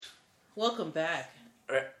Welcome back.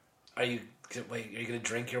 Are you going to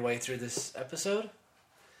drink your way through this episode?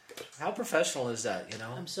 How professional is that, you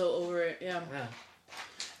know? I'm so over it, yeah.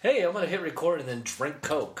 Hey, I'm going to hit record and then drink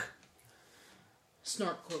Coke.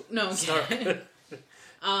 Snort Coke. No, Snort.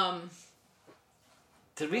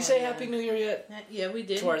 Did we say Happy New Year yet? Yeah, we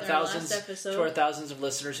did. To our last episode. To our thousands of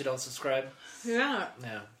listeners who don't subscribe. Yeah.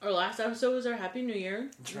 Yeah. Our last episode was our Happy New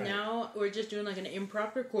Year. That's right. Now we're just doing like an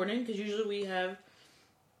improv recording because usually we have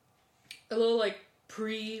a little like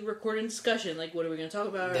pre-recorded discussion, like what are we going to talk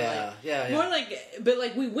about? Yeah, or, like, more like, but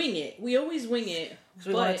like we wing it. We always wing it. Because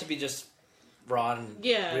we want it to be just raw and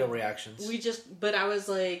real reactions. But I was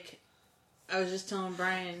just telling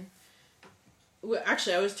Brian. Well,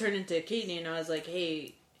 actually, I was turning to Katie and I was like,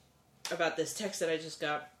 "Hey, about this text that I just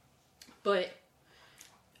got," but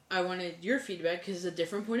I wanted your feedback because it's a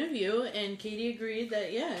different point of view. And Katie agreed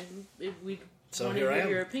that we want to hear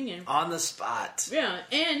your opinion on the spot. Yeah,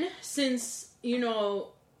 and since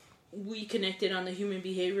we connected on the human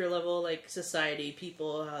behavior level, like society,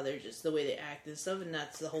 people, how they're just the way they act and stuff, and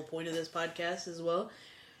that's the whole point of this podcast as well,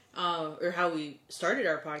 or how we started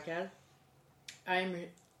our podcast.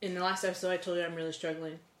 In the last episode, I told you I'm really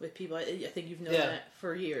struggling with people. I think you've known that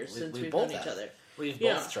for years since we've known each other. We've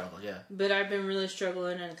both struggled, yeah. But I've been really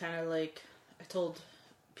struggling, and kind of like I told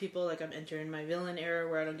people, like I'm entering my villain era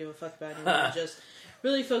where I don't give a fuck about anyone. I'm just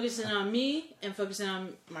really focusing on me and focusing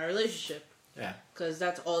on my relationship. Yeah. Because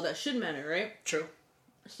that's all that should matter, right? True.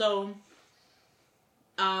 So,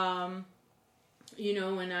 when we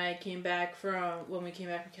came back from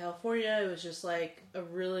California, it was just like a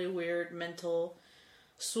really weird mental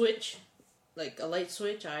switch, like a light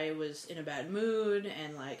switch. I was in a bad mood,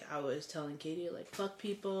 and like I was telling Katie, like, fuck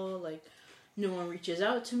people, like no one reaches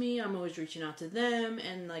out to me, I'm always reaching out to them,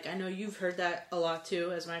 and like I know you've heard that a lot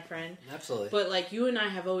too as my friend. Absolutely. But like you and I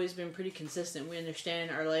have always been pretty consistent. We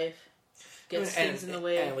understand our life gets things in the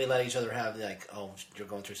way, and we let each other have like, oh, you're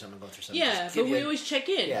going through something, yeah, but we always check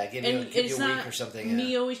in. Yeah, give you a week or something.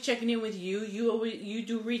 Me always checking in with you. You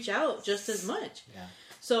do reach out just as much. Yeah.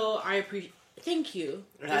 So I appreciate. Thank you.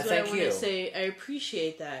 That's what I want to say. I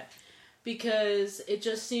appreciate that. Because it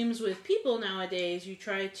just seems with people nowadays, you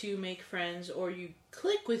try to make friends or you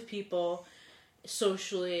click with people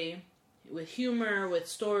socially, with humor, with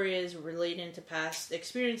stories relating to past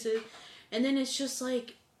experiences. And then it's just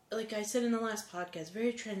like I said in the last podcast,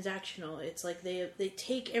 very transactional. It's like they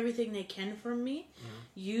take everything they can from me,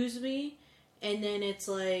 use me, and then it's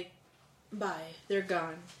like, bye. They're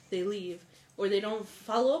gone. They leave. Or they don't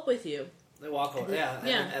follow up with you. They walk away,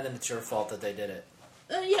 and then it's your fault that they did it.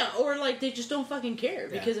 Or like they just don't fucking care.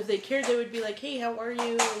 Because if they cared, they would be like, hey, how are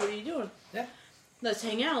you? What are you doing? Yeah. Let's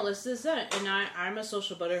hang out. Let's this, that. And I'm a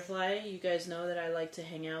social butterfly. You guys know that I like to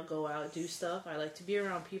hang out, go out, do stuff. I like to be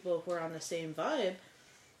around people if we're on the same vibe.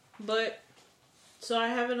 But, so I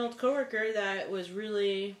have an old coworker that I was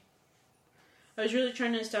really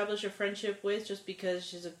trying to establish a friendship with just because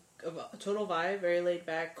she's a total vibe, very laid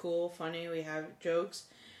back, cool, funny, we have jokes.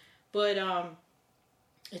 But,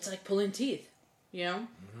 it's like pulling teeth, you know?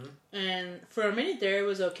 Mm-hmm. And for a minute there, it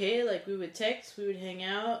was okay. Like, we would text, we would hang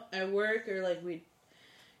out at work, or like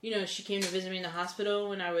she came to visit me in the hospital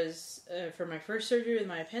when I was, for my first surgery with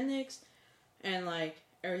my appendix, and like,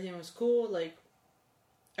 everything was cool. Like,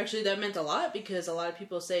 actually, that meant a lot because a lot of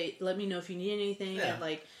people say, let me know if you need anything, and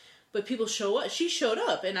like, but people show up. She showed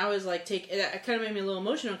up, and I was like, it kind of made me a little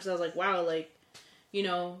emotional because I was like, wow, like,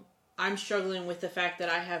 I'm struggling with the fact that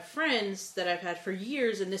I have friends that I've had for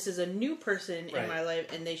years, and this is a new person in my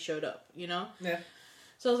life, and they showed up, Yeah.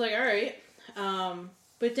 So I was like, all right.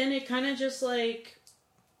 But then it kind of just like,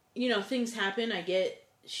 things happen. I get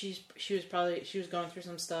she was going through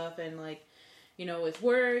some stuff, and like, with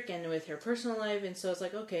work and with her personal life, and so it's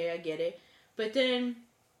like, okay, I get it. But then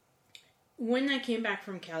when I came back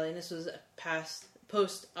from Cali, and this was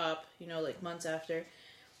post-op, like months after,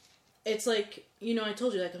 it's like, I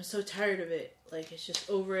told you, like, I'm so tired of it. Like, it's just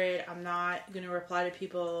over it. I'm not going to reply to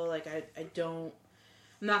people. Like, I'm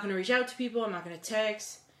not going to reach out to people. I'm not going to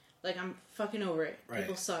text. Like, I'm fucking over it. Right.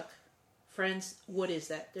 People suck. Friends, what is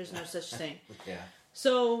that? There's no such thing. Yeah.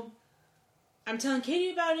 So, I'm telling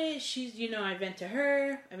Katie about it. She's, I vent to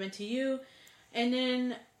her. I vent to you. And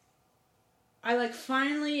then I, like,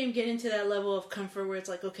 finally am getting to that level of comfort where it's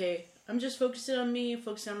like, okay, I'm just focusing on me,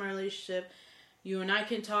 focusing on my relationship. You and I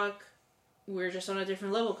can talk. We're just on a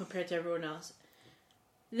different level compared to everyone else.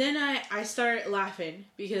 Then I start laughing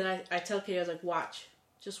because I tell Katie, I was like, watch.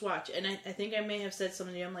 Just watch. And I think I may have said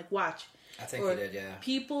something to you. I'm like, watch. I think you did, yeah.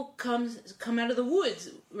 People come out of the woods,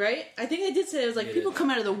 right? I think I did say it. I was like, people come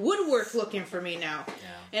out of the woodwork looking for me now.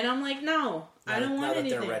 Yeah. And I'm like, no, I don't want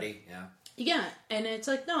anything. Now that they're ready, yeah. Yeah, and it's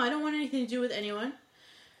like, no, I don't want anything to do with anyone.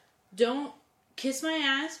 Don't kiss my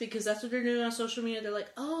ass, because that's what they're doing on social media. They're like,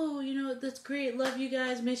 oh, you know, that's great, love you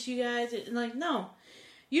guys, miss you guys. And like, no,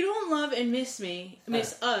 you don't love and miss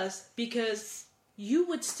us, because you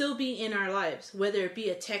would still be in our lives, whether it be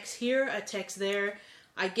a text here, a text there.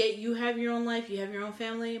 I get you have your own life, you have your own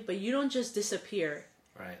family, but you don't just disappear.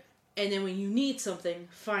 Right. And then when you need something,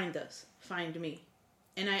 find us, find me.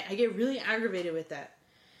 And I get really aggravated with that.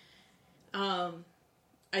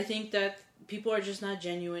 I think that people are just not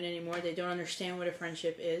genuine anymore. They don't understand what a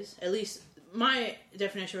friendship is. At least my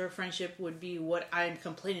definition of a friendship would be what I'm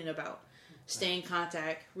complaining about. Stay in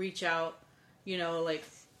contact, reach out, you know, like,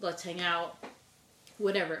 let's hang out,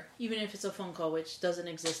 whatever. Even if it's a phone call, which doesn't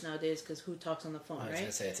exist nowadays, because who talks on the phone, right? I was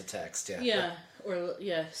going to say it's a text, yeah.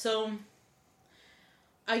 Yeah, so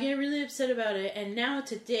I get really upset about it, and now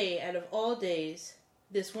today, out of all days,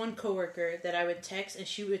 this one coworker that I would text, and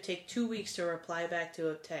she would take 2 weeks to reply back to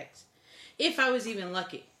a text. If I was even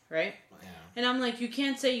lucky, right? Yeah. And I'm like, you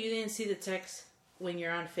can't say you didn't see the text when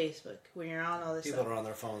you're on Facebook, when you're on all this People stuff. are on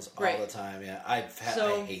their phones all the time, yeah. I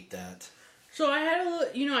hate that. So I had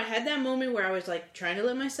I had that moment where I was like trying to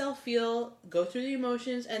let myself feel, go through the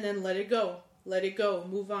emotions, and then let it go. Let it go.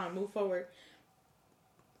 Move on. Move forward.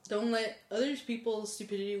 Don't let other people's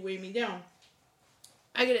stupidity weigh me down.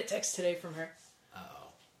 I get a text today from her. Uh-oh.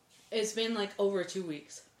 It's been like over 2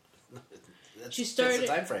 weeks. That's started the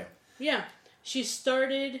time frame. Yeah. She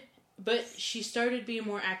started being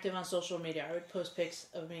more active on social media. I would post pics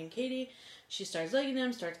of me and Katie. She starts liking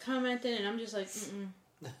them, starts commenting, and I'm just like,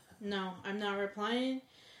 no, I'm not replying.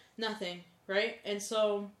 Nothing, right? And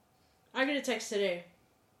so I get a text today,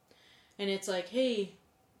 and it's like, hey,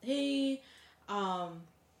 I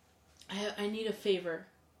need a favor.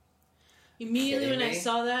 Immediately when I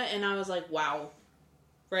saw that, and I was like, wow,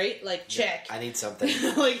 right? Like, check. Yeah, I need something.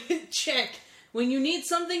 Like, check. When you need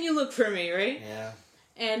something, you look for me, right? Yeah.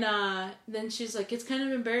 And then she's like, it's kind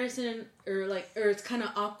of embarrassing, or it's kind of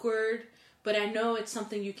awkward, but I know it's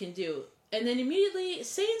something you can do. And then immediately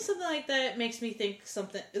saying something like that makes me think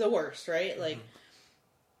the worst, right? Like,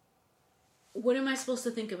 what am I supposed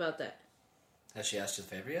to think about that? Has she asked you a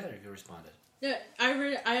favor yet, or have you responded? Yeah,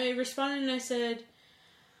 I responded and I said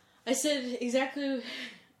exactly.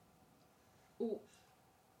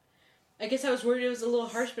 I guess I was worried it was a little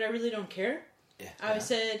harsh, but I really don't care. Yeah. I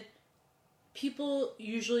said, people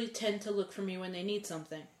usually tend to look for me when they need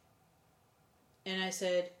something. And I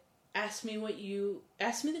said, ask me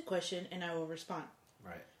the question and I will respond.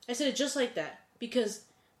 Right. I said it just like that, because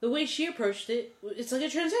the way she approached it, it's like a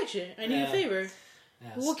transaction. I need a favor.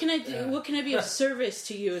 Yes. What can I do? Yeah. What can I be of service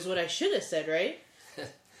to you is what I should have said, right?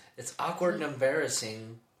 It's awkward and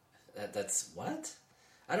embarrassing. That's what?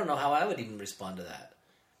 I don't know how I would even respond to that.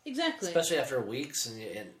 Exactly. Especially after weeks and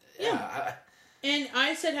yeah. And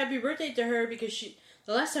I said happy birthday to her because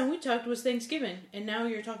the last time we talked was Thanksgiving, and now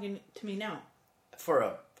you're talking to me now. For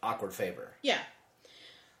a awkward favor. Yeah.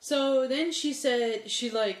 So then she said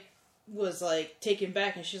she was taken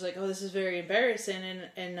back, and she's like, "Oh, this is very embarrassing,"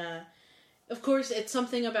 and of course it's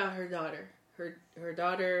something about her daughter. Her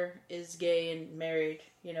daughter is gay and married,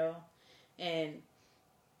 and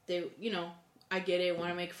they, I get it, want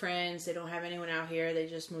to make friends. They don't have anyone out here. They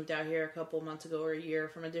just moved out here a couple months ago or a year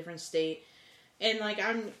from a different state. And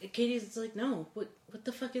Katie's like, no, what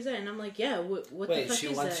the fuck is that? And I'm like, yeah, what the fuck is that? Wait, she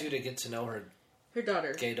wants you to get to know her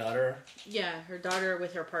daughter. Gay daughter? Yeah, her daughter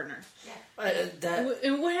with her partner. Yeah. How did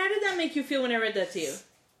that make you feel when I read that to you?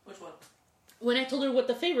 Which one? When I told you what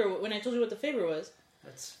the favor was. I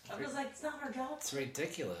was like, it's not her job. It's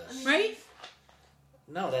ridiculous. Right?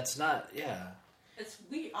 No, that's not, yeah. It's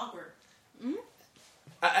weird, awkward. Mm-hmm.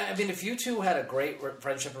 I mean, if you two had a great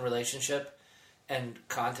friendship and relationship and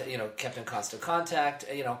kept in constant contact,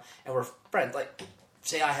 and we're friends, like,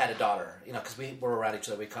 say I had a daughter, because we were around each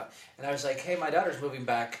other, and I was like, hey, my daughter's moving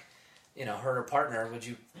back, her and her partner, would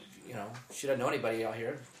you, she doesn't know anybody out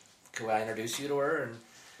here, could I introduce you to her? And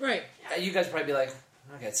right. You guys would probably be like,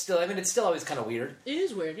 okay, it's still always kind of weird. It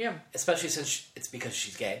is weird, yeah. Especially since it's because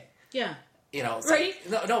she's gay. Yeah. It's right?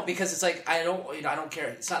 Like, no, because it's like, I don't care.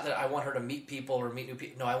 It's not that I want her to meet people or meet new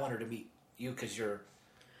people. No, I want her to meet you because you're...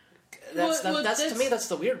 To me, that's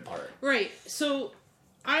the weird part. Right. So,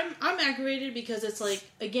 I'm aggravated because it's like,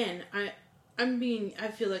 again, I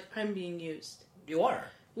feel like I'm being used. You are.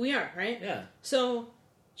 We are, right? Yeah. So,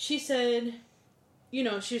 she said...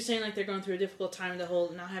 she was saying, they're going through a difficult time, the whole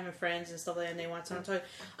not having friends and stuff like that, and they want someone to talk.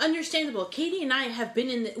 Understandable. Katie and I have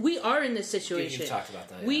been we are in this situation. You talked about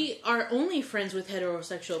that, yeah. We are only friends with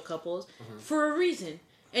heterosexual couples for a reason.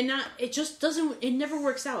 And it just doesn't, it never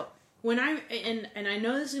works out. And I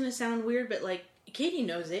know this is going to sound weird, but, Katie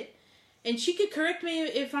knows it. And she could correct me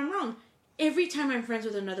if I'm wrong. Every time I'm friends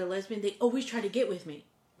with another lesbian, they always try to get with me.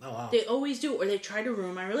 Oh, wow. They always do, or they try to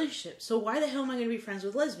ruin my relationship. So why the hell am I going to be friends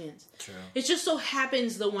with lesbians? True. It just so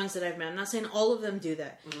happens the ones that I've met. I'm not saying all of them do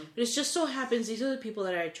that. Mm-hmm. But it just so happens these are the people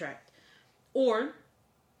that I attract. Or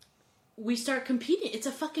we start competing. It's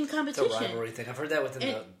a fucking It's a competition. rivalry thing. I've heard that within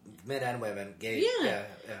the men and women. Gay. Yeah.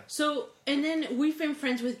 Yeah. So, and then we've been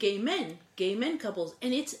friends with gay men couples,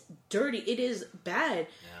 and it's dirty. It is bad.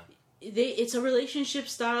 It's a relationship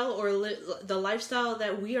style or the lifestyle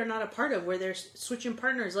that we are not a part of, where they're switching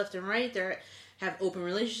partners left and right. They have open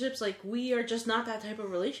relationships. Like, we are just not that type of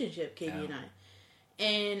relationship, Katie and I.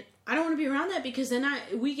 And I don't want to be around that, because then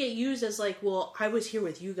we get used as like, well, I was here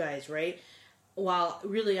with you guys, right? While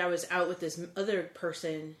really I was out with this other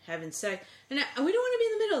person having sex. And we don't want to be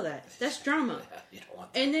in the middle of that. That's drama. You don't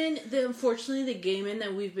want that. And then, unfortunately, the gay men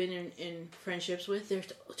that we've been in friendships with, they're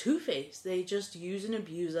two-faced. They just use and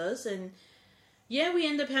abuse us. And, yeah, we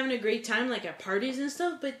end up having a great time, like, at parties and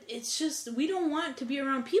stuff. But it's just, we don't want to be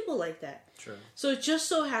around people like that. True. So it just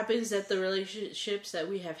so happens that the relationships that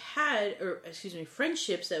we have had,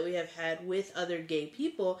 friendships that we have had with other gay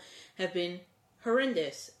people have been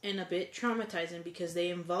horrendous and a bit traumatizing, because they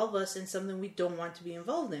involve us in something we don't want to be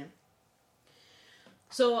involved in.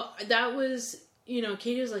 So that was,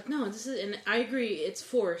 Katie was like, no, this is, and I agree, it's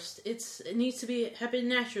forced. It needs to happen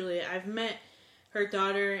naturally. I've met her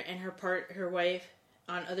daughter and her wife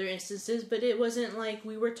on other instances, but it wasn't like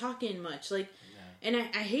we were talking much. Like, and I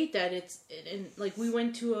hate that. And like, we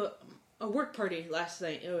went to a work party last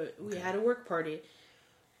night. We had a work party.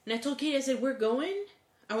 And I told Katie, I said, we're going.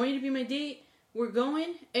 I want you to be my date. We're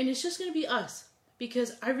going. And it's just going to be us.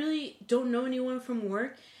 Because I really don't know anyone from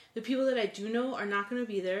work. The people that I do know are not going to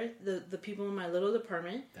be there. The people in my little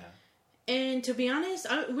department. Yeah. And to be honest,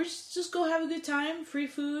 we're just go have a good time. Free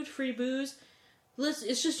food, free booze.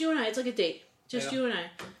 It's just you and I. It's like a date. Just you and I.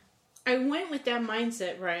 I went with that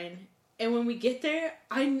mindset, Ryan. And when we get there,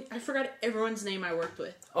 I forgot everyone's name I worked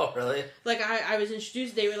with. Oh, really? Like, I was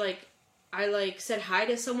introduced. They were like, I said hi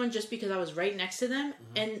to someone just because I was right next to them.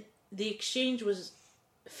 Mm-hmm. And the exchange was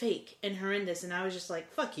fake and horrendous. And I was just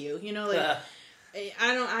like, fuck you.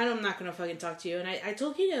 I'm not going to fucking talk to you. And I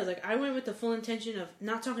told Katie, I was like, I went with the full intention of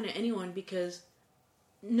not talking to anyone, because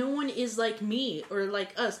no one is like me or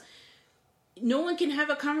like us. No one can have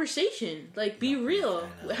a conversation. Like, be real.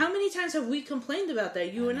 How many times have we complained about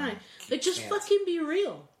that, you and I? Like, just fucking be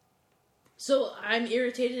real. So I'm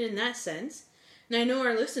irritated in that sense. And I know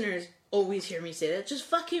our listeners always hear me say that. Just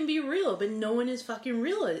fucking be real. But no one is fucking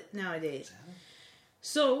real nowadays.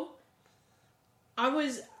 So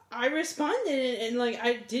I responded, and like,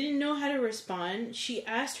 I didn't know how to respond. She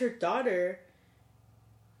asked her daughter,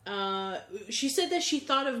 she said that she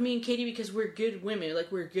thought of me and Katie because we're good women,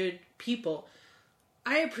 like, we're good people.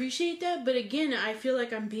 I appreciate that, but again, I feel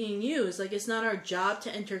like I'm being used. Like, it's not our job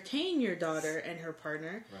to entertain your daughter and her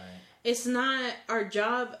partner. Right. It's not our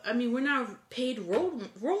job. I mean, we're not paid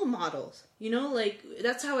role models. Like,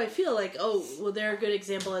 that's how I feel. Like, oh, well, they're a good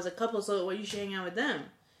example as a couple, so you should hang out with them.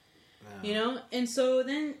 No. And so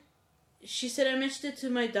then she said, I mentioned it to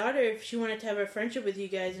my daughter if she wanted to have a friendship with you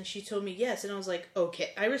guys, and she told me yes. And I was like, okay.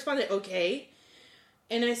 I responded, okay.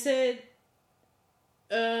 And I said,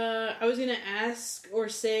 I was going to ask or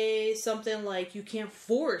say something like, you can't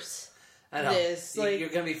force this. Like, you're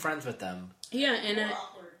going to be friends with them. Yeah, and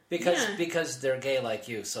because they're gay like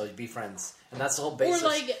you, so be friends. And that's the whole basis.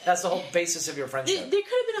 That's the whole basis of your friendship. There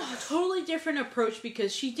could have been a totally different approach,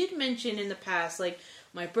 because she did mention in the past, like,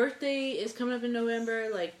 my birthday is coming up in November,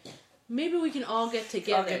 like, maybe we can all get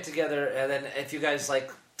together. And then if you guys,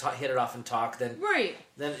 like, hit it off and talk, then... Right.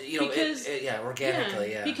 Then, because,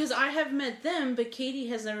 organically, yeah. Because I have met them, but Katie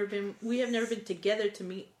has never been... We have never been together to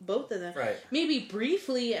meet both of them. Right. Maybe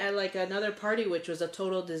briefly at, like, another party, which was a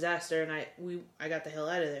total disaster, and I got the hell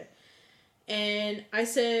out of there. And I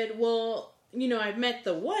said, well, I've met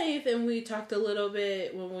the wife, and we talked a little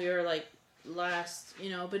bit when we were, like, last,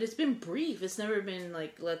 but it's been brief. It's never been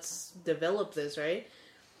like, let's develop this, right?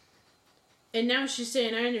 And now she's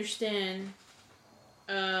saying, I understand.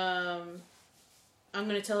 I'm going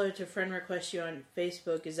to tell her to friend request you on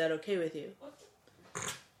Facebook. Is that okay with you?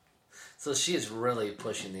 So she is really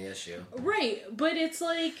pushing the issue. Right, but it's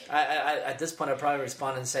like... I at this point, I'd probably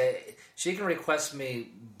respond and say, she can request me,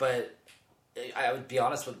 but I would be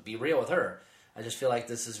honest be real with her. I just feel like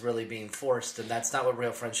this is really being forced, and that's not what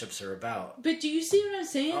real friendships are about. But do you see what I'm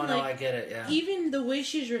saying? Oh, no, I get it, yeah. Even the way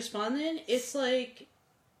she's responding, it's like...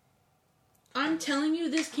 I'm telling you,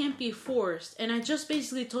 this can't be forced. And I just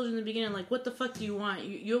basically told you in the beginning, like, what the fuck do you want?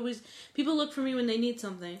 You always... People look for me when they need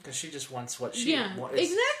something. Because she just wants what she wants.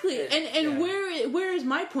 Exactly. Where is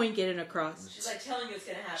my point getting across? She's like telling you it's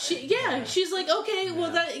gonna happen. She's like, okay,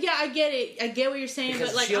 well, I get it. I get what you're saying, because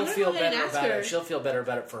but, like, she'll I'm gonna feel go ahead and better ask about her. it. She'll feel better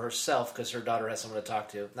about it for herself because her daughter has someone to talk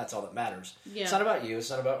to. That's all that matters. Yeah. It's not about you. It's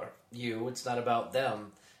not about you. It's not about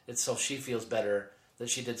them. It's so she feels better that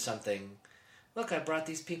she did something. Look, I brought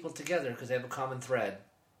these people together because they have a common thread.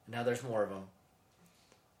 Now there's more of them.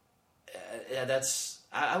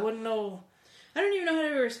 I wouldn't know. I don't even know how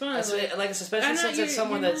to respond. Especially since it's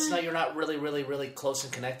someone you're not really, really, really close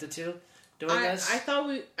and connected to. Doing this, I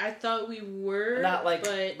thought we were not like,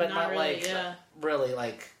 but not really, like, yeah. really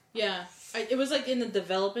like. Yeah, it was like in the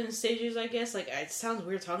development stages, I guess. Like, it sounds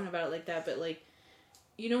weird talking about it like that, but like,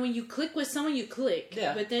 you know, when you click with someone, you click.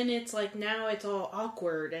 Yeah. But then it's like now it's all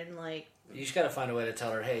awkward and like. You just got to find a way to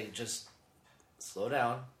tell her, hey, just slow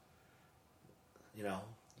down. You know,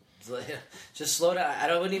 just slow down.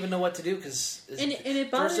 I wouldn't even know what to do because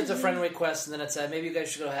first it's a friend request, and then it's maybe you guys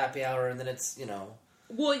should go to happy hour, and then it's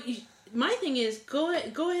Well, my thing is go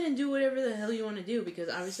ahead and do whatever the hell you want to do because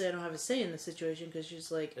obviously I don't have a say in the situation because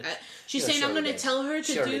she's like she's saying I'm going to tell her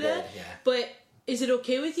to do that. Yeah. But is it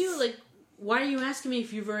okay with you? Like, why are you asking me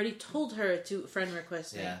if you've already told her to friend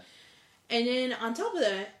request me? Yeah. And then on top of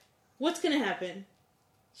that, what's going to happen?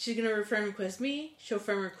 She's going to friend request me. She'll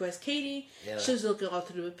friend request Katie. Yeah. She'll look at all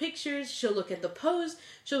through the pictures. She'll look at the pose.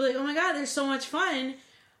 She'll be like, oh my God, there's so much fun.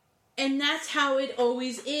 And that's how it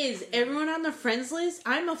always is. Everyone on the friends list,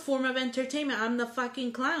 I'm a form of entertainment. I'm the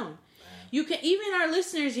fucking clown. You can, even our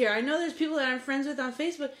listeners here, I know there's people that I'm friends with on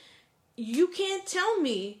Facebook. You can't tell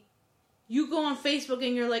me you go on Facebook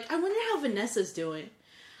and you're like, I wonder how Vanessa's doing.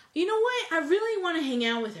 You know what? I really want to hang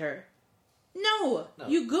out with her. No.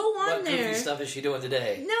 You go on what there. What stuff is she doing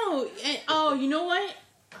today? No. And, you know what?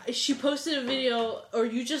 She posted a video, or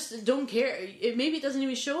you just don't care. Maybe it doesn't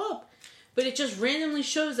even show up. But it just randomly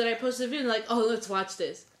shows that I posted a video, like, oh, let's watch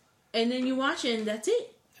this. And then you watch it, and that's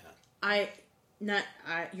it.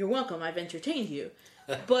 Yeah. You're welcome, I've entertained you.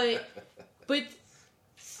 But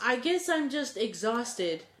I guess I'm just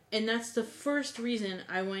exhausted, and that's the first reason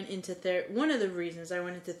I went into therapy. One of the reasons I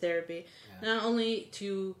went into therapy. Yeah. Not only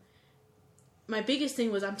to... My biggest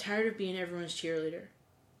thing was I'm tired of being everyone's cheerleader.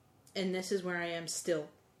 And this is where I am still.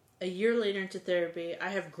 A year later into therapy, I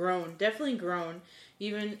have grown. Definitely grown.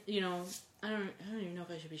 Even, I don't even know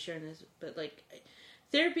if I should be sharing this, but like,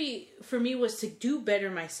 therapy for me was to do better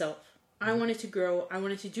myself. I wanted to grow. I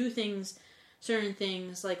wanted to do certain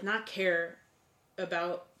things, like not care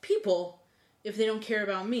about people if they don't care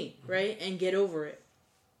about me, right? And get over it.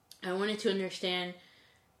 I wanted to understand,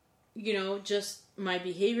 just my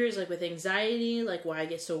behaviors, like with anxiety, like why I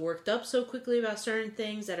get so worked up so quickly about certain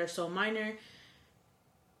things that are so minor.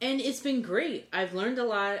 And it's been great. I've learned a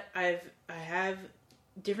lot. I have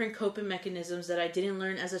different coping mechanisms that I didn't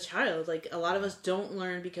learn as a child. Like, a lot of us don't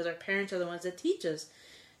learn because our parents are the ones that teach us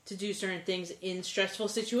to do certain things in stressful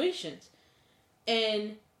situations.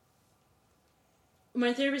 And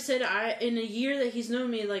my therapist said, in a year that he's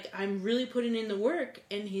known me, like, I'm really putting in the work.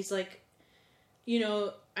 And he's like,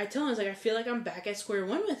 I tell him, I feel like I'm back at square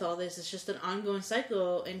one with all this. It's just an ongoing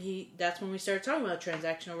cycle. And that's when we started talking about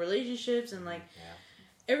transactional relationships and, like,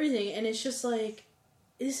 everything. And it's just like,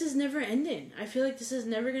 this is never ending. I feel like this is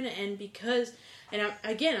never going to end because, and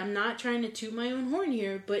I'm not trying to toot my own horn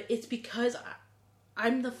here, but it's because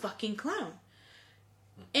I'm the fucking clown.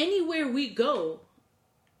 Anywhere we go,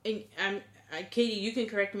 and Katie, you can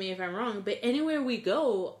correct me if I'm wrong, but anywhere we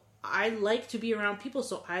go, I like to be around people,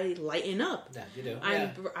 so I lighten up. Yeah, you do.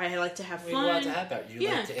 I like to have fun. You like to have You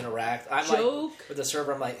like to interact. I'm joke. Like, with the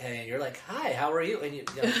server, I'm like, hey, and you're like, hi, how are you? And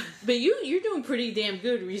But you're doing pretty damn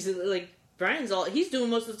good recently. Like, Brian's he's doing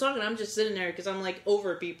most of the talking. I'm just sitting there because I'm like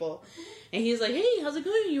over people. And he's like, hey, how's it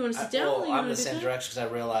going? You want to sit down? Well, I'm the same direction because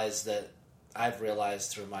I've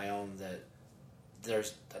realized through my own that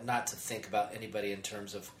there's not to think about anybody in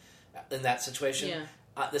terms of, in that situation.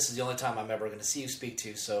 Yeah. This is the only time I'm ever going to see you speak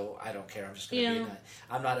to, so I don't care. I'm just going to be.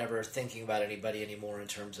 I'm not ever thinking about anybody anymore in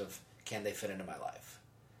terms of can they fit into my life.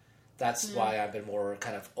 That's why I've been more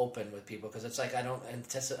kind of open with people because it's like I don't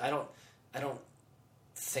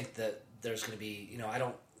think that there's going to be I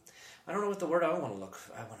don't know what the word I want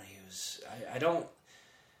to use. I don't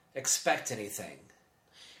expect anything.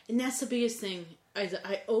 And that's the biggest thing.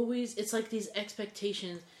 I always it's like these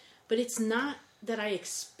expectations, but it's not that I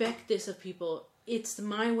expect this of people. It's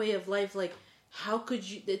my way of life. Like, how could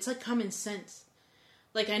you... It's like common sense.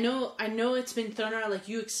 Like, I know it's been thrown out, like,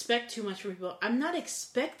 you expect too much from people. I'm not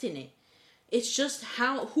expecting it. It's just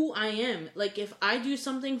who I am. Like, if I do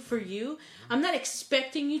something for you, I'm not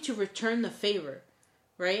expecting you to return the favor,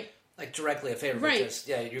 right? Like directly a favor, right? Just,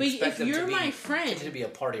 you but expect if them you're to my friend, to be a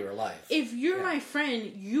part of your life. If you're my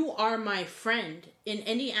friend, you are my friend in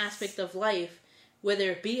any aspect of life,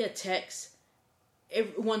 whether it be a text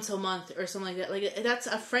once a month or something like that. Like, that's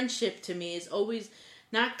a friendship to me. Is always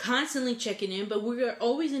not constantly checking in, but we're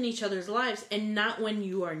always in each other's lives, and not when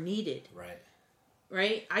you are needed.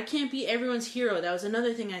 Right? I can't be everyone's hero. That was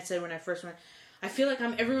another thing I said when I first went. I feel like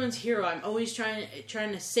I'm everyone's hero. I'm always trying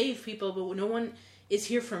to save people, but no one is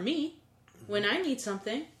here for me when I need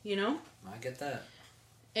something, you know? I get that.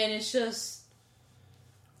 And it's just,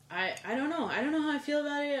 I don't know. I don't know how I feel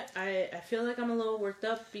about it. I feel like I'm a little worked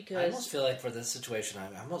up because... I almost feel like for this situation,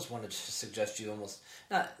 I almost wanted to suggest you almost,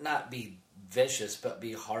 not be vicious, but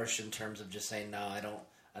be harsh in terms of just saying, no, I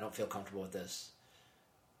don't feel comfortable with this.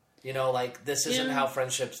 You know, like, this isn't how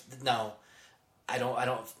friendships... No, I don't...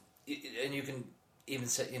 And you can even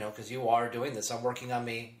say, you know, because you are doing this. I'm working on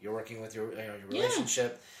me. You're working with your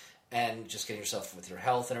relationship and just getting yourself with your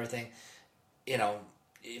health and everything. You know,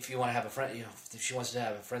 if you want to have a friend... You know, if she wants to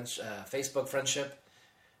have a Facebook friendship,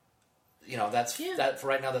 you know, that for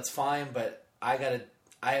right now, that's fine. But I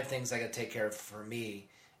have things I got to take care of for me.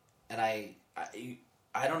 And I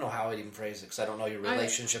don't know how I'd even phrase it because I don't know your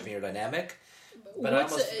relationship and your dynamic. But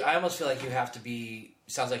I almost feel like you have to be.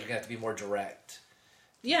 Sounds like you're gonna have to be more direct.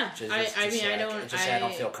 Yeah, I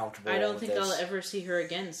don't feel comfortable. I don't think I'll ever see her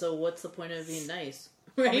again. So what's the point of being nice,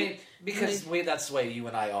 right? I mean, because that's the way you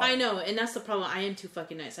and I are. I know, and that's the problem. I am too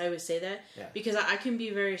fucking nice. I always say that because I can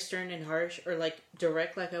be very stern and harsh or like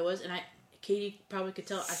direct, like I was. And Katie probably could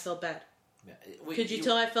tell I felt bad. Yeah. Could you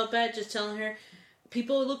tell I felt bad just telling her?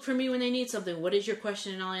 People look for me when they need something. What is your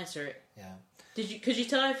question, and I'll answer it. Yeah. Could you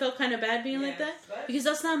tell I felt kind of bad being like that? Because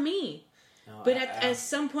that's not me. No, but at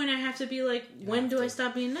some point I have to be like, when do I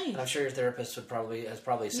stop being nice? I'm sure your therapist has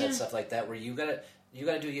probably said stuff like that where you gotta do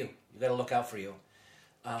you. You gotta look out for you.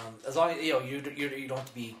 As long as you don't have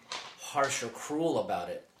to be harsh or cruel about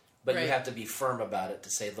it, but you have to be firm about it to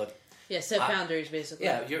say, look. Yeah, set boundaries basically.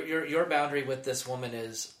 Yeah, your boundary with this woman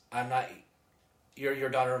is I'm not. Your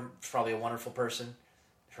daughter is probably a wonderful person.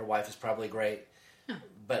 Her wife is probably great,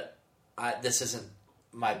 but. This isn't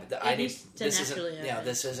my.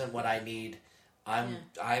 This isn't what I need.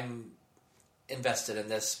 I'm invested in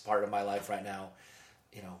this part of my life right now.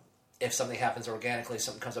 You know, if something happens organically,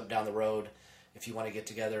 something comes up down the road. If you want to get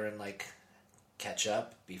together and like catch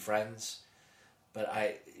up, be friends. But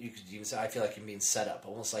I feel like you're being set up,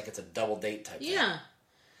 almost like it's a double date type thing.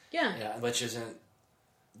 Yeah, which isn't.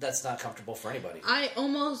 That's not comfortable for anybody. I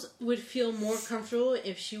almost would feel more comfortable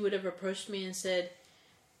if she would have approached me and said,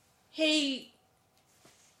 hey,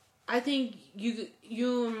 I think you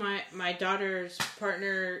and my daughter's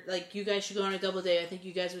partner, like, you guys should go on a double date. I think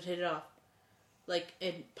you guys would hit it off. Like,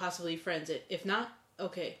 and possibly friends. If not,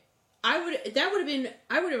 okay. I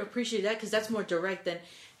would have appreciated that because that's more direct than,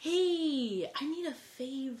 hey, I need a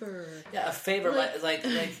favor. Yeah, a favor. Like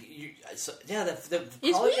you, so, yeah, the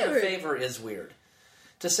it's calling weird. it a favor is weird.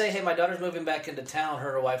 To say, hey, my daughter's moving back into town, her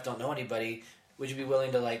and her wife don't know anybody. Would you be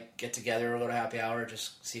willing to, like, get together or go to happy hour,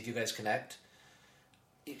 just see if you guys connect?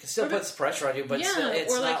 You can still put pressure on you, but still,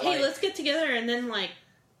 it's or like, not hey, let's get together and then, like,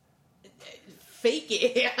 fake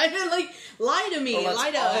it. I mean, like, lie to me, lie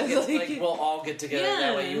to us. We'll all get together.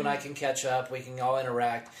 That way you and I can catch up. We can all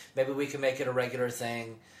interact. Maybe we can make it a regular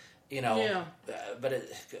thing, you know. Yeah. But,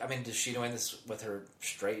 is she doing this with her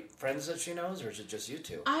straight friends that she knows, or is it just you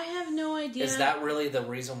two? I have no idea. Is that really the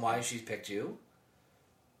reason why she picked you?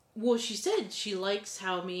 Well, she said she likes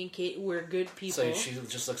how me and Kate were good people. So she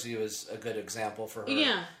just looks at you as a good example for her.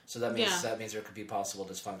 Yeah. So that means there could be possible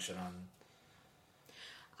dysfunction on.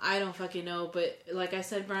 I don't fucking know, but like I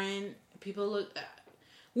said, Brian, people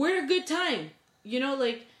we're a good time. You know,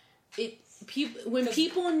 like when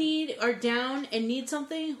people are down and need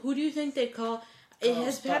something, who do you think they call? It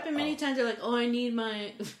has happened many times. They're like, "Oh, I need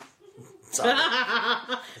my."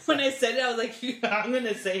 When I said it, I was like, "I'm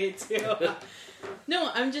gonna say it too." No,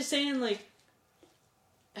 I'm just saying, like,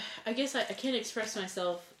 I guess I can't express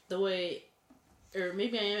myself the way, or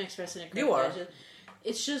maybe I am expressing it correctly. You are.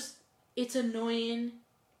 It's annoying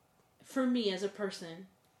for me as a person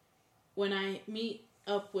when I meet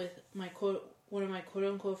up with one of my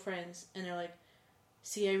quote-unquote friends, and they're like,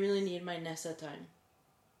 see, I really need my Nessa time.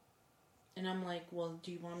 And I'm like, well,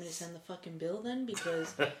 do you want me to send the fucking bill then?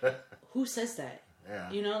 Because who says that?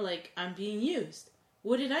 Yeah. You know, like, I'm being used.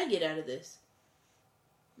 What did I get out of this?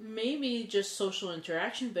 Maybe just social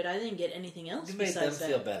interaction, but I didn't get anything else. You made them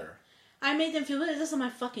feel better. I made them feel better. That's not my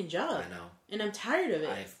fucking job. I know. And I'm tired of it.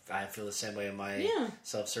 I feel the same way in my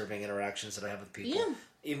self-serving interactions that I have with people. Yeah.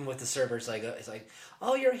 Even with the servers, like it's like,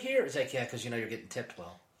 oh, you're here. It's like, yeah, because you're getting tipped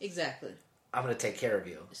well. Exactly. I'm going to take care of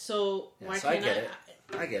you. So why so can't I get it.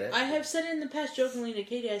 I get it. I have said in the past jokingly to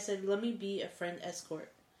Katie, I said, let me be a friend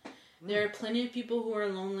escort. There are plenty of people who are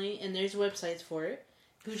lonely, and there's websites for it,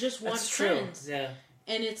 who just want friends. Yeah.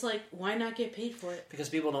 And it's like, why not get paid for it? Because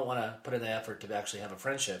people don't want to put in the effort to actually have a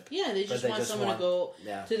friendship. Yeah, they just want someone to go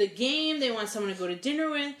to the game. They want someone to go to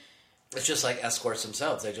dinner with. It's just like escorts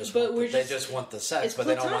themselves. They just want the sex, but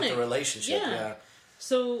they don't want the relationship. Yeah.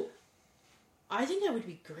 So, I think I would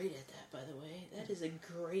be great at that. By the way, that is a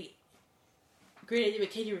great idea. But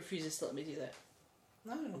Katie refuses to let me do that.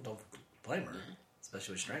 No, don't blame her,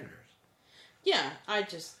 especially with strangers. Yeah, I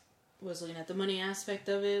just was looking at the money aspect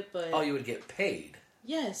of it, but you would get paid.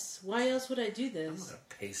 Yes. Why else would I do this? I'm not going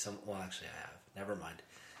to pay some... Well, actually, I have. Never mind.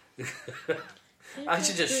 I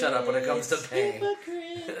should just shut up when it comes to paying.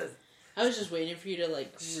 I was just waiting for you to,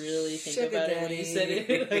 like, really think about it when you said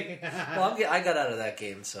it. Well, I got out of that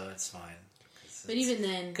game, so it's fine. But even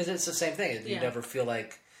then... Because it's the same thing. You never feel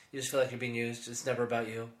like... You just feel like you're being used. It's never about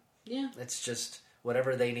you. Yeah. It's just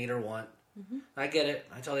whatever they need or want. Mm-hmm. I get it.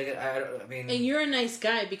 I totally get it. I mean... And you're a nice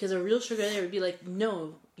guy, because a real sugar daddy would be like,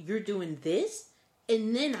 no, you're doing this,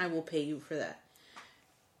 and then I will pay you for that.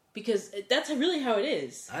 Because that's really how it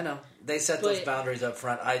is. I know. They set those boundaries up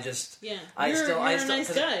front. I just... Yeah. You're a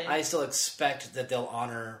nice guy. I still expect that they'll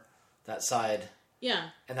honor that side. Yeah.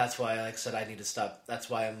 And that's why, like I said, I need to stop. That's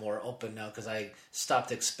why I'm more open now, because I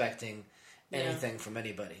stopped expecting anything from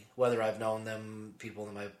anybody. Whether I've known them, people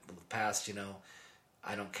in my past,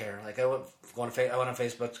 I don't care. Like, I went on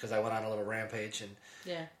Facebook because I went on a little rampage, and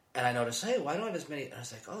I noticed, hey, why don't I have as many... And I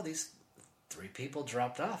was like, oh, these 3 people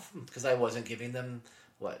dropped off because I wasn't giving them...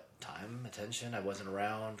 time, attention. I wasn't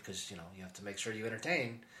around because, you have to make sure you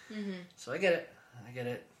entertain. Mm-hmm. So I get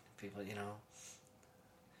it. People,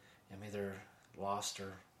 I'm either lost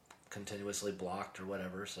or continuously blocked or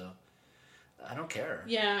whatever, so I don't care.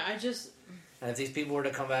 Yeah, I just... And if these people were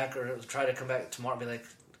to come back or try to come back tomorrow, I'd be like,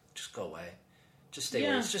 just go away. Just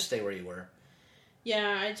stay where you were.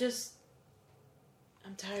 Yeah,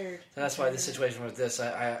 I'm tired. So that's why the situation with this,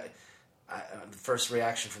 I the first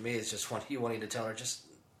reaction for me is just you wanting to tell her, just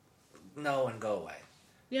no and go away.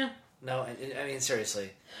 Yeah. No, I mean, seriously.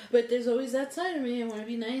 But there's always that side of me. I want to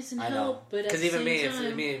be nice and help. But because even me,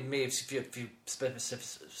 if you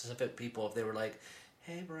specific people, if they were like,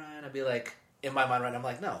 "Hey, Brian," I'd be like, in my mind, right now, I'm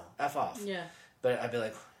like, "No, F off." Yeah. But I'd be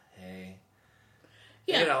like, "Hey."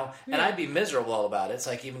 Yeah. And I'd be miserable about it. It's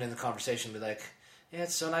like, even in the conversation, be like, "Yeah,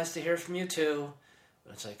 it's so nice to hear from you too."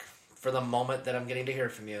 But it's like, for the moment that I'm getting to hear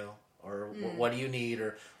from you, or what do you need,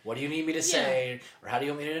 or what do you need me to say, or how do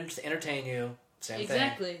you want me to entertain you? Same thing.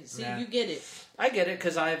 Exactly. See, you get it. I get it,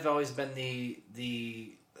 because I've always been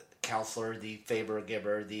the counselor, the favor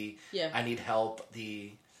giver, I need help,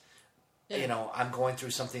 I'm going through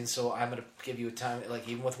something, so I'm going to give you time, like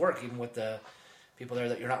even with work, even with the people there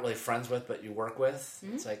that you're not really friends with, but you work with.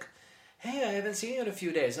 Mm-hmm. It's like, hey, I haven't seen you in a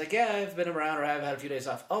few days. Like, yeah, I've been around, or I've had a few days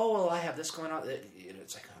off. Oh, well, I have this going on.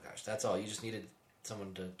 It's like, oh gosh, that's all. You just needed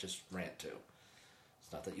someone to just rant to.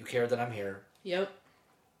 It's not that you care that I'm here. Yep.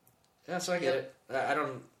 Yeah, so I get it. I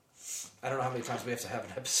don't know how many times we have to have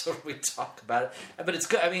an episode where we talk about it, but it's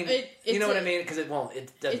good. I mean, you know what I mean? Because it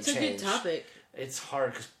doesn't change. It's a good topic. It's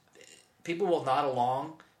hard because people will nod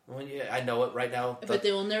along. I know it right now. But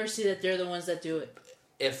they will never see that they're the ones that do it.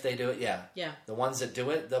 If they do it, yeah. Yeah. The ones that do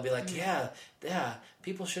it, they'll be like, yeah,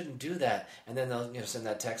 people shouldn't do that. And then they'll send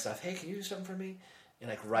that text off, hey, can you do something for me?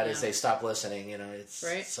 And as they stop listening, it's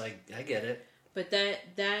right. It's like, I get it. But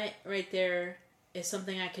that right there is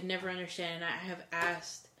something I could never understand. And I have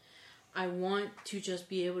asked, I want to just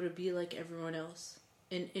be able to be like everyone else.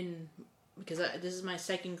 Because this is my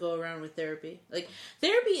second go around with therapy. Like,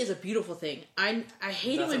 therapy is a beautiful thing. I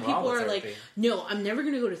hate it when people are like, no, I'm never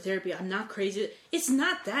going to go to therapy. I'm not crazy. It's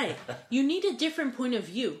not that. You need a different point of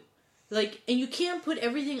view. Like, and you can't put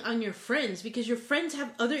everything on your friends, because your friends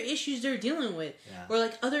have other issues they're dealing with. Yeah. Or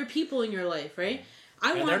like other people in your life, right?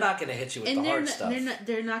 They're not going to hit you with the hard stuff.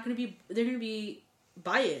 They're going to be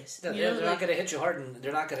biased. No, they're not going to hit you hard, and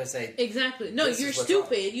they're not going to say, exactly. No, you're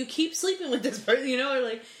stupid. Wrong. You keep sleeping with this person, or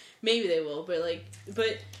like, maybe they will, but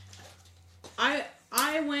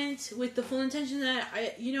I went with the full intention that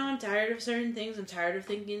I'm tired of certain things. I'm tired of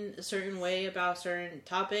thinking a certain way about certain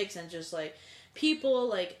topics, and just like people,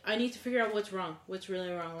 like, I need to figure out what's wrong, what's really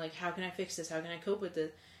wrong. Like, how can I fix this? How can I cope with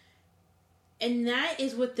this? And that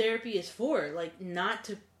is what therapy is for. Like, not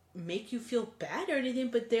to make you feel bad or anything,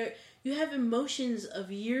 but you have emotions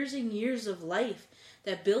of years and years of life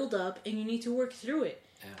that build up, and you need to work through it.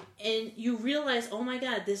 Yeah. And you realize, oh my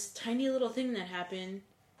God, this tiny little thing that happened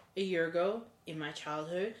a year ago in my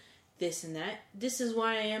childhood, this and that, this is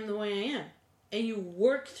why I am the way I am. And you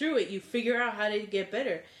work through it. You figure out how to get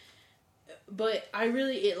better. But I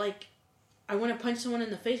want to punch someone in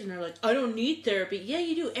the face and they're like, I don't need therapy. Yeah,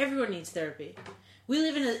 you do. Everyone needs therapy. We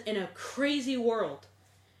live in a crazy world.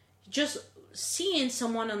 Just seeing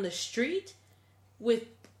someone on the street with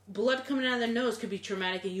blood coming out of their nose could be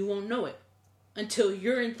traumatic and you won't know it until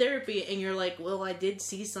you're in therapy and you're like, well, I did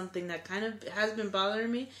see something that kind of has been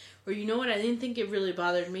bothering me. Or you know what, I didn't think it really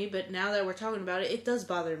bothered me, but now that we're talking about it, it does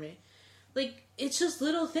bother me. Like, it's just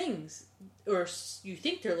little things. Or you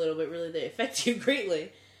think they're little, but really they affect you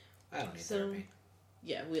greatly. I don't need therapy.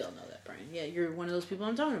 Yeah, we all know that, Brian. Yeah, you're one of those people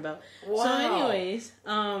I'm talking about. Wow. So anyways,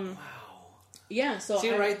 wow. Yeah, so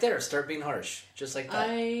see, right there, start being harsh. Just like that.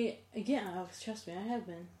 Trust me, I have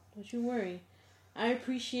been. Don't you worry. I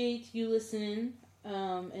appreciate you listening,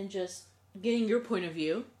 and just getting your point of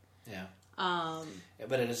view. Yeah. Yeah,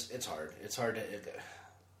 but it's hard. It's hard to...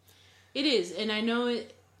 It is, and I know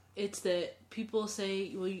it's that people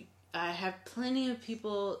say, well, I have plenty of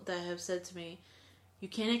people that have said to me, you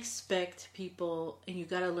can't expect people, and you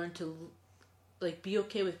gotta learn to, like, be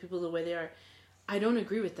okay with people the way they are. I don't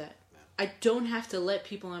agree with that. No. I don't have to let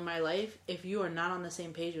people in my life if you are not on the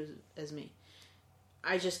same page as me.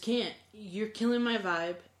 I just can't. You're killing my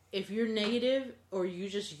vibe. If you're negative, or you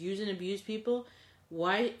just use and abuse people,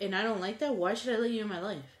 why, and I don't like that, why should I let you in my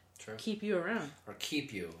life? True. Keep you around. Or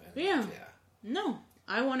keep you. Yeah. No.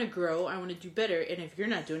 I want to grow. I want to do better. And if you're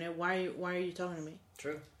not doing it, why are you talking to me?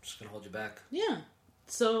 True. Just going to hold you back. Yeah.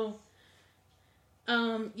 So,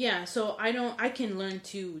 so I can learn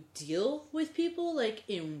to deal with people, like,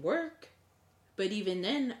 in work. But even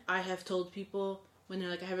then, I have told people, when they're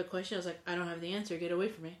like, I have a question, I was like, I don't have the answer. Get away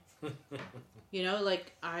from me. You know,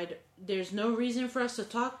 like, there's no reason for us to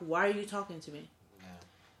talk. Why are you talking to me? Yeah.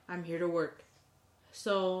 I'm here to work.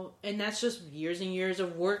 So, and that's just years and years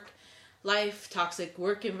of work life, toxic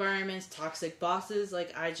work environments, toxic bosses.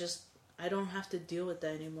 Like, I don't have to deal with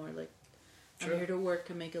that anymore. Like, True. I'm here to work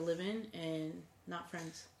and make a living and not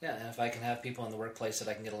friends. Yeah, and if I can have people in the workplace that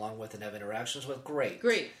I can get along with and have interactions with, great.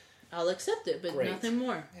 Great. I'll accept it, but nothing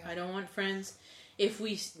more. Yeah. I don't want friends. If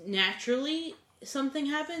we naturally, something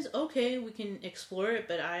happens, okay, we can explore it,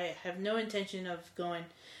 but I have no intention of going,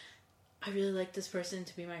 I really like this person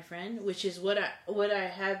to be my friend, which is what I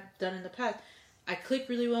have done in the past. I click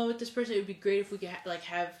really well with this person. It would be great if we could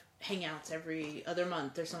have hangouts every other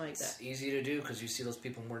month or something like that. It's easy to do because you see those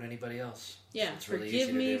people more than anybody else. Yeah, so it's really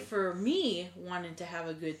forgive me for me wanting to have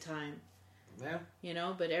a good time. Yeah. You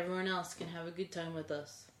know, but everyone else can have a good time with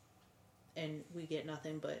us. And we get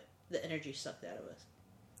nothing but the energy sucked out of us.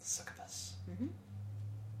 Succubus. Mm-hmm.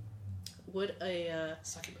 What a...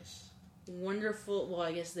 Succubus. Wonderful... Well,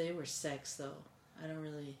 I guess they were sex, though. I don't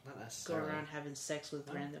really go around having sex with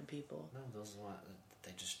random people. No, those are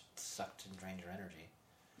they just sucked and drained your energy.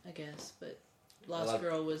 I guess, but Lost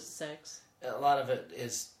Girl was sex. A lot of it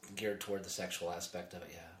is geared toward the sexual aspect of it,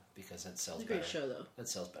 yeah, because it sells better. It's a great show, though. It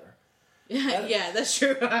sells better. Yeah, that's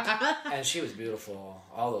true. And she was beautiful.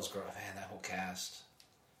 All those girls, man, that whole cast.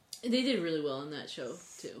 They did really well in that show,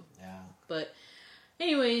 too. Yeah. But,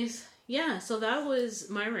 anyways, yeah, so that was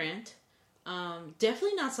my rant.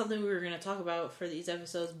 Definitely not something we were going to talk about for these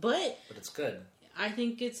episodes, but it's good. I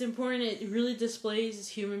think it's important. It really displays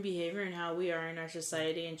human behavior and how we are in our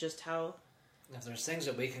society and just how... If there's things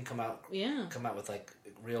that we can come out with, like,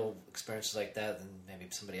 real experiences like that, then maybe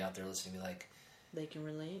somebody out there listening will be like... They can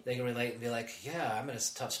relate. They can relate and be like, yeah, I'm in a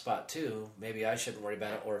tough spot too. Maybe I shouldn't worry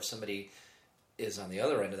about it. Or if somebody is on the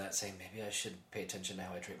other end of that saying, maybe I should pay attention to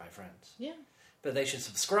how I treat my friends. Yeah. But they should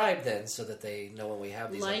subscribe then so that they know when we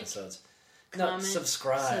have these episodes. Comment,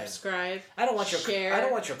 subscribe. I don't want share. your I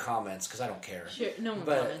don't want your comments because I don't care. No one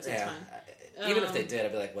comments. It's fine. Even if they did,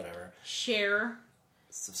 I'd be like, whatever. Share.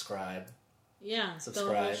 Subscribe. Yeah. Subscribe.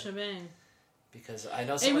 The whole shebang. Because I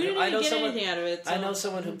know someone. And we didn't get anything out of it. So. I know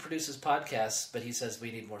someone who produces podcasts, but he says we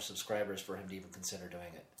need more subscribers for him to even consider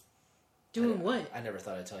doing it. Doing what? I never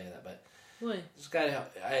thought I'd tell you that, but what? This guy,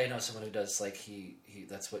 I know someone who does like he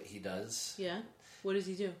that's what he does. Yeah. What does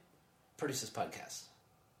he do? Produces podcasts.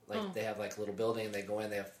 Like they have like a little building, they go in,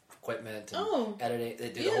 they have equipment and editing, they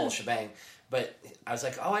do the whole shebang. But I was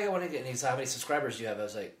like, oh, I want to get. And he's, how many subscribers do you have? I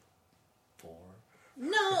was like, 4.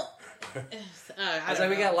 No. I was like,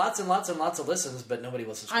 we got lots and lots and lots of listens, but nobody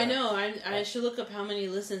will subscribe. I know. I should look up how many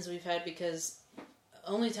listens we've had because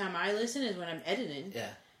only time I listen is when I'm editing.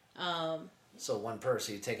 Yeah. So one per,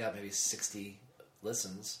 so you take out maybe 60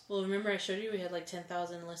 listens. Well, remember I showed you we had like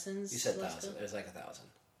 10,000 listens. You said 1,000. It was like 1,000.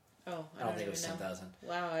 Oh, I don't think it was 10,000.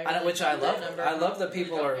 Wow, which I love. I love that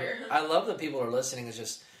people are. I love that people are listening. It's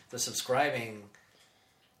just the subscribing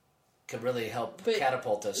could really help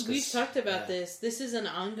catapult us. We've talked about this. This is an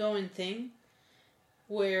ongoing thing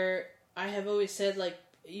where I have always said, like,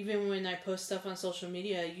 even when I post stuff on social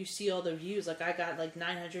media, you see all the views. Like, I got like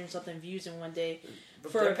 900 and something views in one day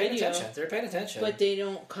for a video. They're paying attention, but they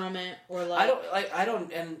don't comment or like. I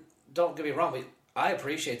don't, and don't get me wrong. I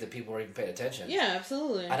appreciate that people are even paying attention. Yeah,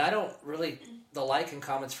 absolutely. And I don't really. The like and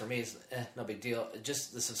comments for me is no big deal.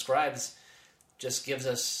 Just the subscribes just gives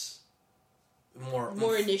us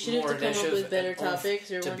more initiative to come up with better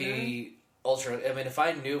topics or to be ultra. I mean,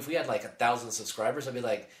 if we had like 1,000 subscribers, I'd be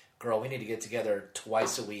like, girl, we need to get together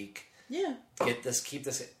twice a week. Yeah.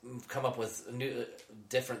 Come up with new,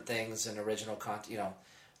 different things and original content,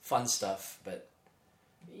 fun stuff. But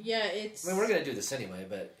yeah, it's. I mean, we're gonna do this anyway,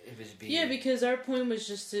 but if it'd be. Yeah, because our point was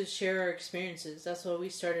just to share our experiences. That's what we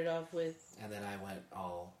started off with. And then I went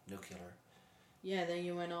all nuclear. Yeah, then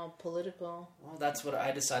you went all political. Well, that's what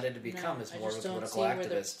I decided to become. Is more of a political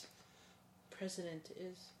activist. President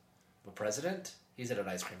is. The president? He's at an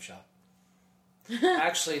ice cream shop.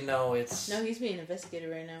 Actually, no, it's... No, he's being investigated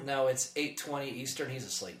right now. No, it's 8:20 Eastern. He's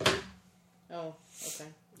asleep. Oh, okay.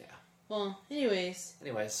 Yeah. Well, anyways.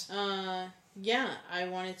 Yeah, I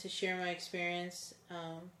wanted to share my experience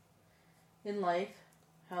in life,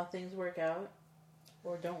 how things work out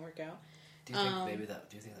or don't work out. Do you think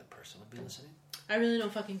do you think that person would be listening? I really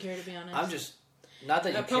don't fucking care, to be honest. I'm just... Not that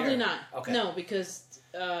you care. Probably not. Okay. No, because...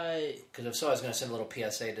 Because if so, I was going to send a little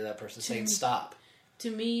PSA to that person saying stop.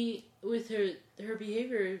 To me, with her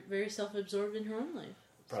behavior, very self-absorbed in her own life.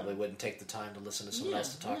 Probably wouldn't take the time to listen to someone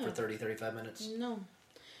else to talk for 30, 35 minutes. No.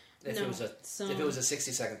 If it was a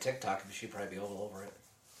 60-second TikTok, she'd probably be all over it.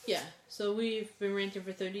 Yeah. So we've been ranting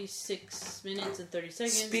for 36 minutes and 30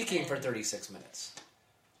 seconds. Speaking for 36 minutes.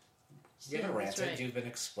 You haven't ranted. Right. You've been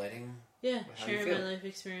explaining how sharing you feel. my life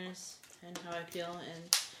experience and how I feel.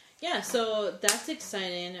 And yeah, so that's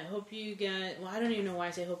exciting. I hope you guys... Well, I don't even know why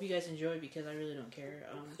I say hope you guys enjoy, because I really don't care.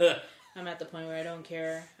 I'm at the point where I don't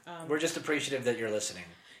care. We're just appreciative that you're listening.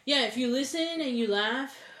 Yeah, if you listen and you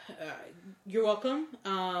laugh, you're welcome.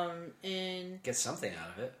 And get something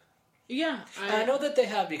out of it. Yeah. I know that they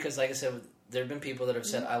have, because like I said, there have been people that have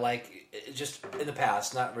said, I like, just in the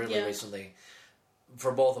past, not really recently,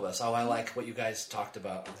 for both of us, I like what you guys talked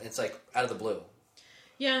about. It's like out of the blue.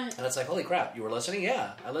 Yeah. And it's like, holy crap, you were listening?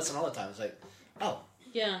 Yeah, I listen all the time. It's like, oh.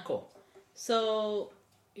 Yeah. Cool. So,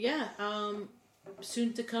 yeah,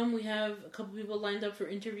 soon to come, we have a couple people lined up for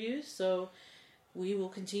interviews, so we will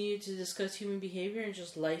continue to discuss human behavior and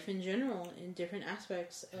just life in general in different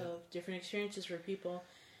aspects of different experiences for people.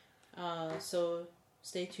 So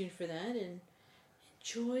stay tuned for that and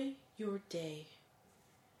enjoy your day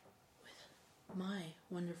with my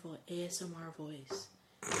wonderful ASMR voice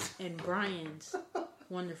and Brian's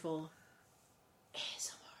wonderful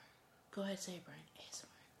ASMR. Go ahead, say it, Brian. ASMR.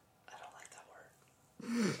 I don't like that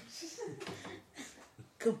word.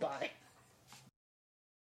 Goodbye.